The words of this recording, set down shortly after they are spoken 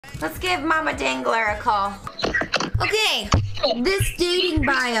Let's give Mama Dangler a call. Okay, this dating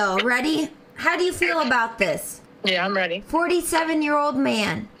bio, ready? How do you feel about this? Yeah, I'm ready. 47-year-old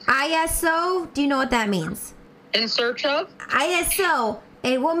man. ISO, do you know what that means? In search of? ISO,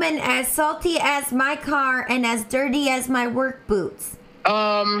 a woman as salty as my car and as dirty as my work boots.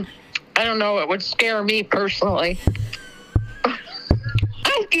 I don't know. It would scare me personally.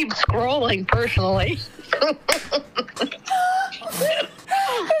 I keep scrolling personally. You're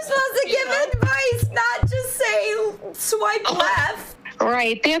supposed to give advice, not just say swipe left.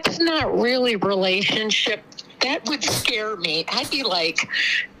 Right. That's not really relationship. That would scare me. I'd be like,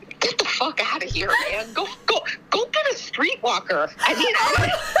 get the fuck out of here, man. Go get a streetwalker. I mean,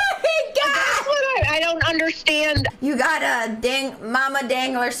 that's what I don't understand. You got a Mama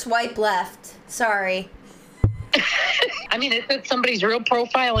Dangler swipe left. Sorry. I mean, is it somebody's real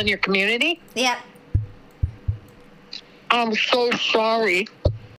profile in your community? Yep. I'm so sorry.